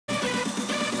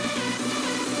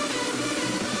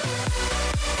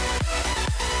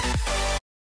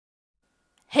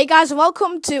Hey guys,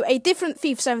 welcome to a different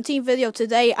FIFA 17 video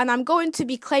today, and I'm going to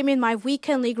be claiming my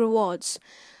weekend league rewards.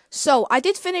 So, I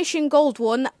did finish in Gold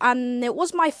 1, and it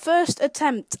was my first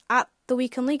attempt at the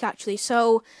weekend league actually,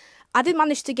 so I did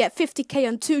manage to get 50k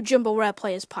on 2 Jumbo Rare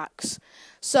Players packs.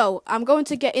 So, I'm going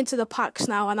to get into the packs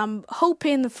now, and I'm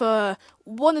hoping for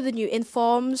one of the new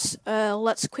informs.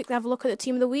 Let's quickly have a look at the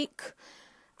team of the week.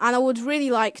 And I would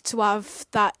really like to have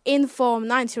that inform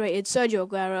 90 rated Sergio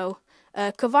Aguero.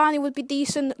 Cavani would be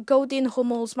decent. Godin,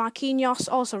 Hummels, Marquinhos,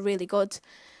 also really good.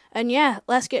 And yeah,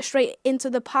 let's get straight into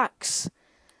the packs.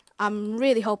 I'm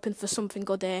really hoping for something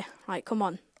good here. Right, come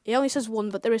on. It only says 1,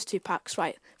 but there is 2 packs.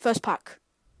 Right, first pack.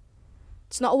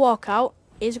 It's not a walkout.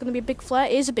 Is it going to be a big flare?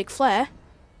 It is a big flare.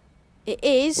 It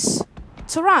is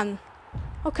Turan.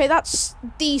 Okay, that's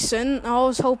decent. I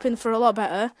was hoping for a lot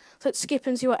better. Let's skip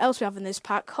and see what else we have in this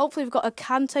pack. Hopefully we've got a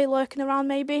Kante lurking around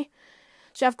maybe.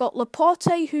 So I've got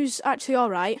Laporte, who's actually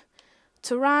alright.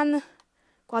 Turan,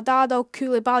 Guardado,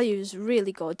 Koulibaly, who's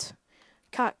really good.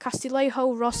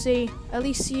 Castillejo, Rossi,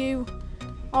 Elisiu,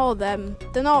 all of them.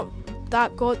 They're not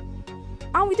that good.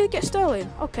 And we did get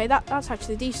Sterling. Okay, that's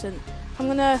actually decent.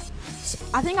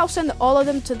 I think I'll send all of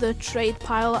them to the trade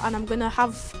pile, and I'm gonna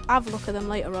have a look at them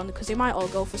later on because they might all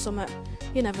go for something.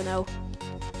 You never know.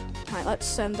 Right, let's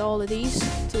send all of these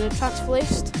to the transfer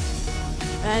list.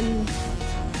 And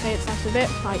okay, it's nice a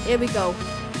bit. Right, here we go.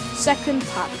 Second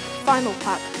pack, final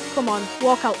pack. Come on,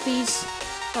 walkout please.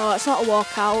 Oh, it's not a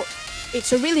walkout.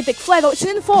 It's a really big flare though. It's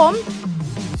an inform.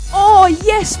 Oh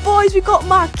yes, boys, we got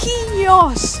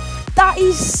Marquinhos. That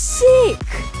is sick.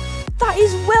 That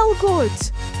is well good.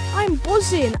 I'm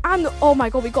buzzing. And oh my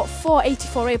god, we got 4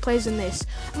 84A players in this.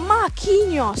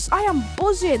 Marquinhos, I am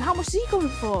buzzing. How much is he going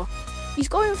for? He's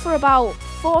going for about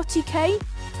 40k.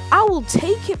 I will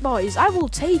take it, boys. I will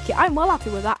take it. I'm well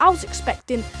happy with that. I was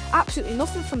expecting absolutely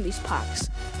nothing from these packs.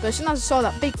 But as soon as I saw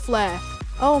that big flare,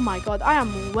 oh my god, I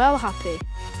am well happy.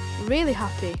 Really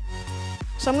happy.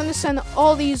 So I'm going to send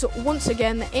all these once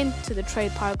again into the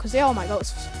trade pile because they all might go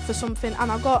for something.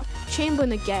 And I've got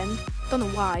Chamberlain again. Don't know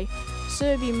why.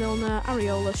 Serbi, Milner,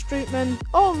 Areola, Strootman.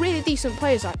 All really decent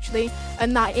players actually.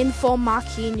 And that inform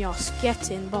Marquinhos.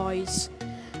 Get in, boys.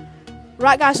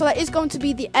 Right guys, so that is going to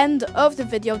be the end of the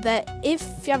video there. If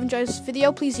you have enjoyed this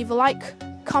video, please leave a like,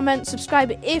 comment,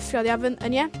 subscribe if you already haven't.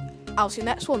 And yeah, I'll see you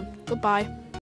next one. Goodbye.